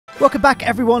Welcome back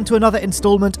everyone to another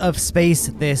installment of Space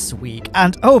This Week,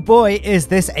 and oh boy is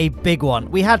this a big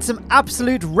one. We had some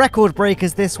absolute record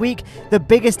breakers this week, the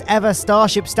biggest ever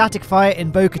Starship static fire in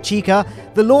Boca Chica,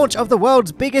 the launch of the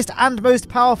world's biggest and most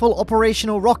powerful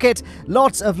operational rocket,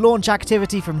 lots of launch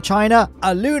activity from China,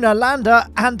 a lunar lander,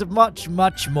 and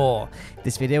much more.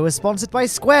 This video was sponsored by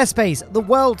Squarespace, the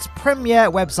world's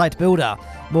premier website builder.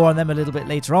 More on them a little bit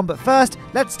later on, but first,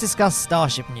 let's discuss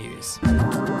Starship news.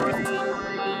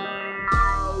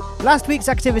 Last week's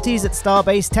activities at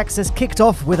Starbase, Texas kicked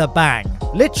off with a bang.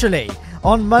 Literally.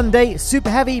 On Monday,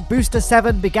 Superheavy Booster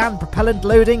 7 began propellant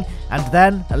loading, and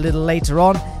then, a little later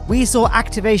on, we saw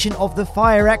activation of the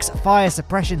FireX fire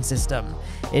suppression system.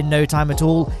 In no time at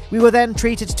all, we were then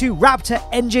treated to Raptor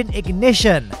engine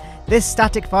ignition. This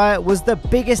static fire was the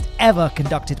biggest ever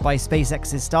conducted by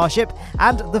SpaceX's Starship,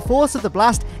 and the force of the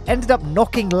blast ended up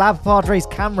knocking Lab Padre's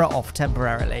camera off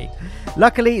temporarily.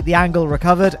 Luckily, the angle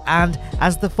recovered, and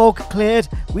as the fog cleared,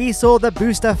 we saw the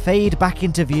booster fade back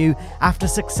into view after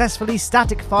successfully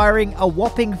static firing a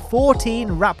whopping 14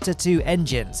 Raptor 2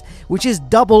 engines, which is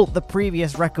double the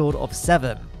previous record of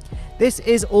 7. This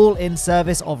is all in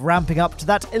service of ramping up to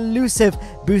that elusive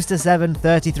Booster 7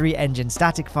 33 engine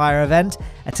static fire event,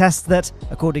 a test that,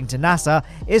 according to NASA,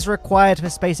 is required for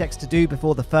SpaceX to do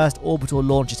before the first orbital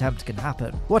launch attempt can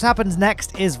happen. What happens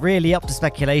next is really up to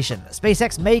speculation.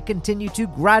 SpaceX may continue to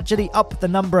gradually up the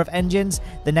number of engines,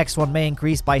 the next one may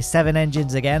increase by 7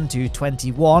 engines again to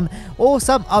 21, or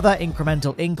some other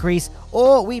incremental increase,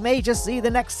 or we may just see the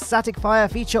next static fire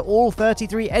feature all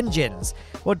 33 engines.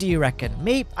 What do you reckon?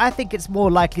 Me, I think it's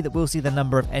more likely that we'll see the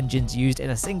number of engines used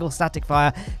in a single static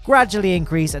fire gradually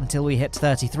increase until we hit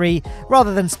 33,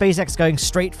 rather than SpaceX going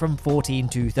straight from 14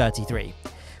 to 33.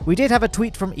 We did have a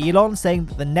tweet from Elon saying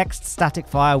that the next static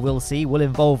fire we'll see will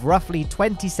involve roughly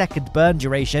 20-second burn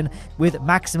duration with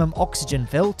maximum oxygen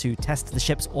fill to test the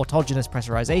ship's autogenous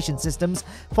pressurization systems,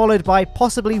 followed by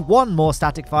possibly one more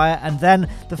static fire and then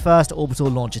the first orbital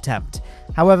launch attempt.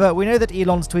 However, we know that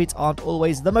Elon's tweets aren't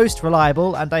always the most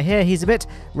reliable, and I hear he's a bit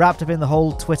wrapped up in the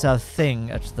whole Twitter thing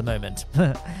at the moment.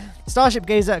 Starship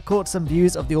Gazer caught some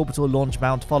views of the orbital launch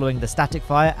mount following the static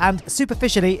fire, and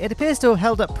superficially, it appears to have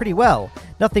held up pretty well.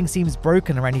 Nothing seems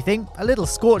broken or anything, a little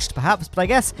scorched perhaps, but I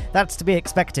guess that's to be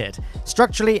expected.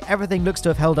 Structurally, everything looks to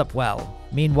have held up well.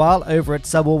 Meanwhile, over at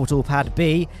suborbital pad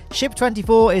B, Ship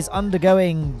 24 is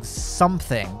undergoing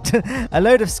something. A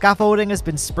load of scaffolding has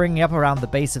been springing up around the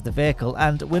base of the vehicle,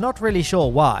 and we're not really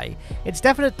sure why. It's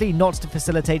definitely not to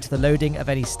facilitate the loading of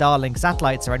any Starlink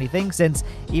satellites or anything, since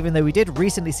even though we did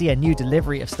recently see a new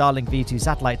delivery of Starlink V2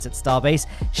 satellites at Starbase,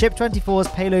 Ship 24's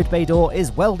payload bay door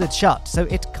is welded shut, so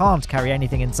it can't carry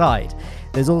anything inside.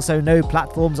 There's also no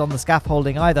platforms on the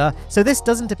scaffolding either, so this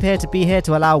doesn't appear to be here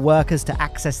to allow workers to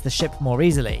access the ship more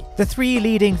easily. The three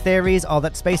leading theories are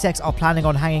that SpaceX are planning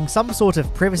on hanging some sort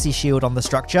of privacy shield on the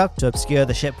structure to obscure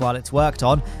the ship while it's worked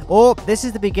on, or this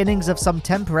is the beginnings of some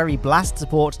temporary blast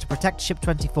support to protect Ship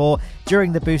 24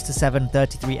 during the Booster 7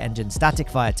 33 engine static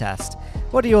fire test.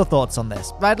 What are your thoughts on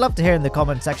this? I'd love to hear in the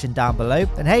comment section down below,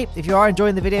 and hey, if you are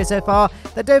enjoying the video so far,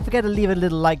 then don't forget to leave a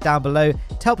little like down below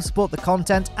to help support the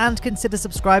content, and consider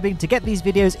subscribing to get these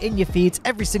videos in your feeds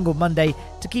every single Monday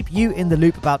to keep you in the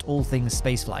loop about all things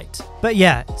spaceflight. But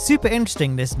yeah, super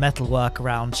interesting this metalwork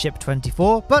around Ship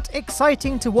 24, but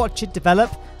exciting to watch it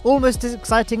develop. Almost as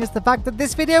exciting as the fact that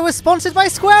this video was sponsored by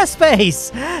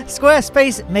Squarespace!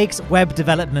 Squarespace makes web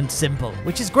development simple,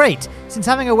 which is great, since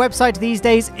having a website these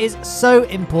days is so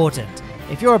important.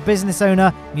 If you're a business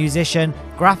owner, musician,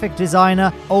 graphic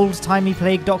designer, old-timey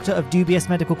plague doctor of dubious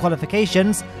medical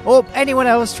qualifications, or anyone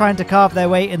else trying to carve their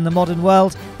way in the modern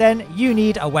world, then you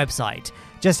need a website.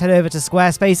 Just head over to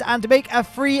Squarespace and make a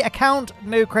free account,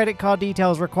 no credit card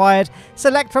details required,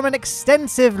 select from an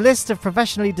extensive list of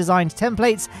professionally designed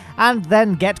templates, and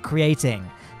then get creating.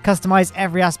 Customize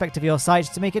every aspect of your site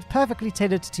to make it perfectly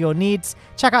tailored to your needs.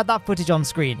 Check out that footage on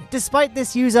screen. Despite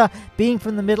this user being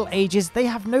from the Middle Ages, they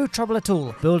have no trouble at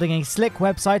all building a slick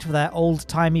website for their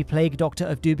old-timey plague doctor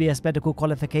of dubious medical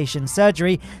qualification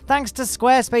surgery, thanks to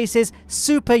Squarespace's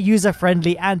super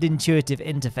user-friendly and intuitive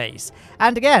interface.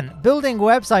 And again, building a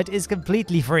website is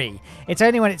completely free. It's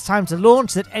only when it's time to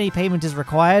launch that any payment is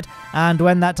required, and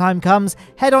when that time comes,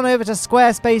 head on over to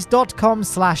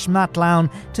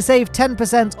squarespace.com/MattLowne to save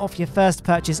 10% off your first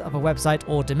purchase of a website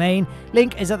or domain.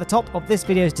 Link is at the top of this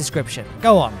video's description.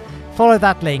 Go on, follow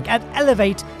that link and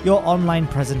elevate your online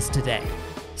presence today.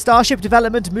 Starship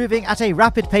development moving at a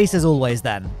rapid pace as always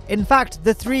then. In fact,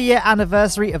 the 3-year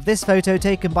anniversary of this photo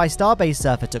taken by Starbase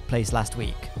Surfer took place last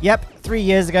week. Yep, 3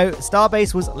 years ago,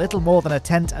 Starbase was little more than a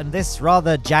tent and this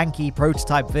rather janky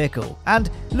prototype vehicle. And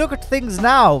look at things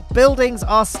now, buildings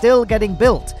are still getting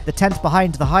built, the tent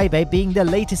behind the high bay being the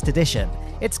latest addition.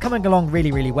 It's coming along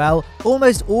really well.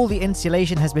 Almost all the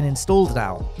insulation has been installed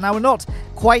now. Now, we're not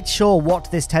quite sure what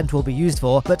this tent will be used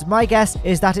for, but my guess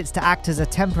is that it's to act as a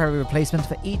temporary replacement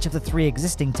for each of the 3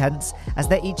 existing tents, as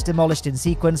they're each demolished in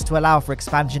sequence to allow for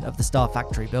expansion of the Star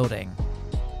Factory building.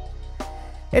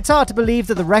 It's hard to believe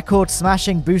that the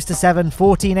record-smashing Booster 7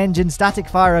 14-engine static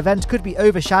fire event could be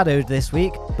overshadowed this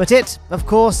week, but it, of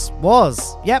course,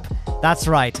 was. Yep, that's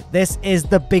right, this is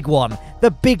the big one.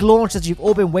 The big launch that you've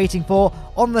all been waiting for.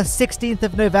 On the 16th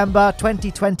of November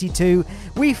 2022,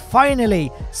 we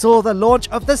finally saw the launch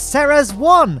of the Ceres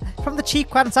 1 from the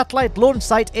Chica satellite launch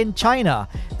site in China.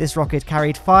 This rocket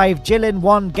carried 5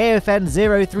 Jilin-1 Gaofen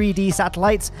 03D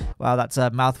satellites. Wow, that's a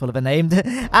mouthful of a name.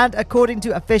 And according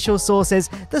to official sources,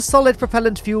 the solid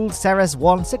propellant-fueled Ceres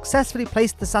 1 successfully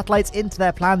placed the satellites into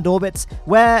their planned orbits,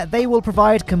 where they will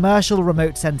provide commercial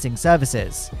remote sensing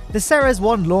services. The Ceres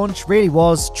 1 launch really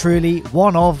was truly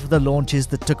one of the launches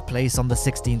that took place on the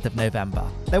 16th of November.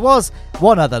 There was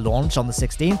one other launch on the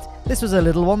 16th. This was a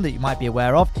little one that you might be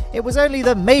aware of. It was only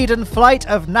the maiden flight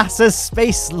of NASA's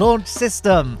Space Launch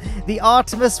System, the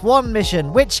Artemis 1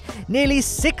 mission, which, nearly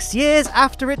 6 years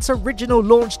after its original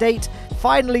launch date,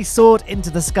 finally soared into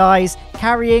the skies,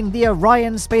 carrying the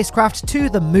Orion spacecraft to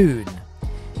the moon.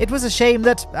 It was a shame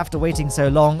that, after waiting so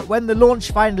long, when the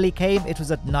launch finally came, it was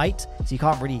at night, so you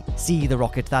can't really see the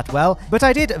rocket that well, but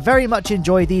I did very much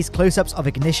enjoy these close-ups of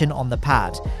ignition on the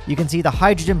pad. You can see the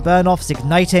hydrogen burn-offs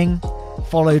igniting,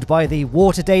 followed by the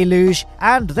water deluge,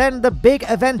 and then the big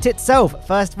event itself.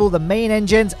 First of all, the main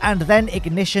engines, and then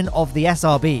ignition of the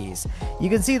SRBs. You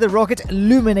can see the rocket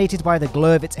illuminated by the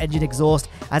glow of its engine exhaust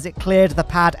as it cleared the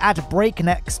pad at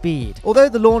breakneck speed. Although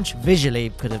the launch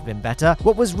visually could have been better,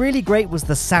 what was really great was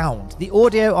the sound. The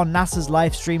audio on NASA's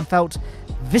live stream felt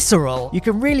visceral. You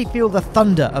can really feel the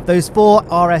thunder of those 4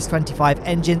 RS-25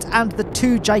 engines and the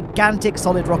 2 gigantic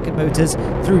solid rocket motors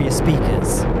through your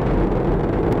speakers.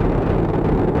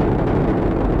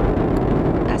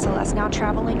 SLS now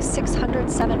traveling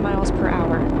 607 miles per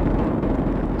hour.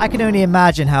 I can only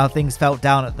imagine how things felt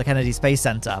down at the Kennedy Space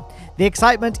Center. The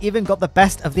excitement even got the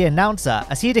best of the announcer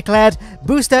as he declared,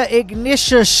 "Booster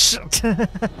ignition."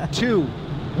 2,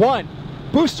 1,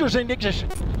 boosters ignition,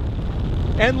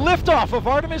 and liftoff of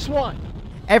Artemis 1.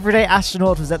 Everyday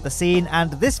astronaut was at the scene,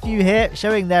 and this view here,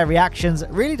 showing their reactions,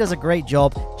 really does a great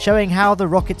job showing how the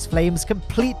rocket's flames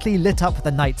completely lit up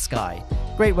the night sky.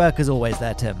 Great work as always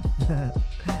there, Tim.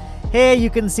 Here you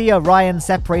can see Orion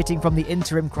separating from the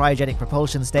interim cryogenic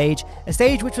propulsion stage, a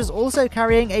stage which was also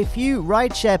carrying a few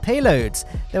rideshare payloads.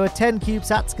 There were 10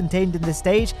 CubeSats contained in this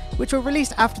stage, which were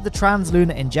released after the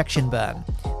trans-lunar injection burn.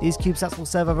 These CubeSats will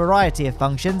serve a variety of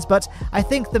functions, but I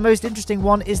think the most interesting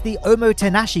one is the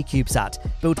OMOTENASHI CubeSat,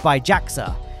 built by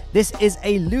JAXA. This is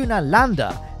a lunar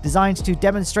lander, designed to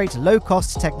demonstrate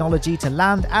low-cost technology to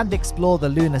land and explore the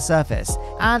lunar surface,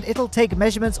 and it'll take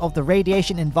measurements of the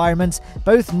radiation environments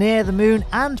both near the moon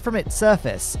and from its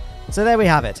surface. So there we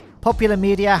have it. Popular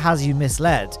media has you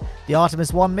misled. The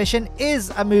Artemis 1 mission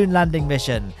is a moon landing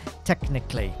mission,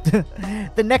 technically.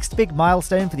 The next big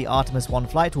milestone for the Artemis 1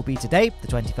 flight will be today, the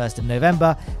 21st of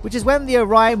November, which is when the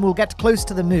Orion will get close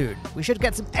to the moon. We should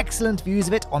get some excellent views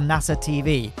of it on NASA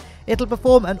TV. It'll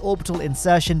perform an orbital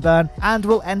insertion burn and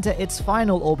will enter its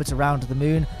final orbit around the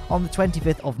moon on the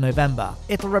 25th of November.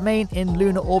 It'll remain in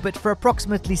lunar orbit for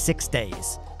approximately 6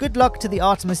 days. Good luck to the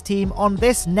Artemis team on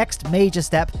this next major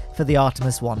step for the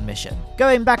Artemis 1 mission.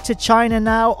 Going back to China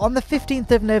now, on the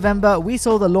 15th of November, we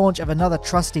saw the launch of another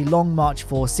trusty Long March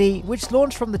 4C, which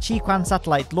launched from the Chica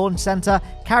Satellite Launch Center,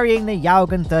 carrying the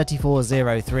Yaogan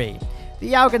 3403.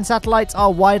 The Yaogan satellites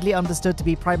are widely understood to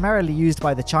be primarily used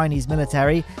by the Chinese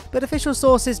military, but official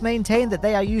sources maintain that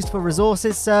they are used for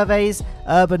resources surveys,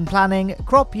 urban planning,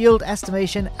 crop yield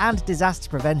estimation, and disaster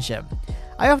prevention.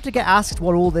 I often get asked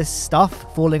what all this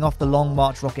stuff falling off the Long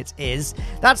March rockets is.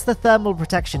 That's the thermal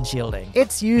protection shielding.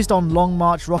 It's used on Long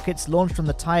March rockets launched from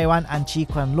the Taiwan and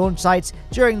Chica launch sites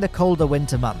during the colder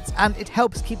winter months, and it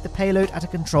helps keep the payload at a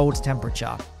controlled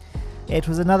temperature. It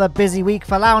was another busy week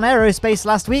for Lowne Aerospace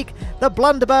last week. The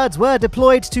Blunderbirds were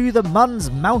deployed to the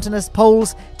Mun's mountainous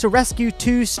poles to rescue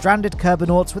 2 stranded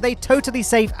Kerbinauts with a totally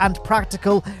safe and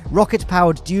practical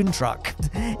rocket-powered dune truck.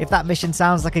 If that mission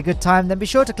sounds like a good time, then be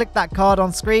sure to click that card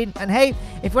on screen. And hey,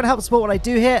 if you want to help support what I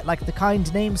do here, like the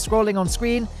kind names scrolling on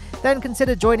screen, then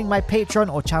consider joining my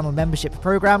Patreon or channel membership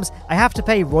programs. I have to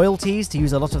pay royalties to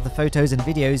use a lot of the photos and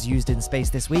videos used in space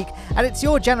this week, and it's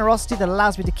your generosity that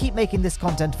allows me to keep making this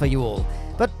content for you all.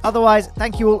 But otherwise,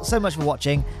 thank you all so much for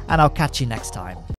watching, and I'll catch you next time.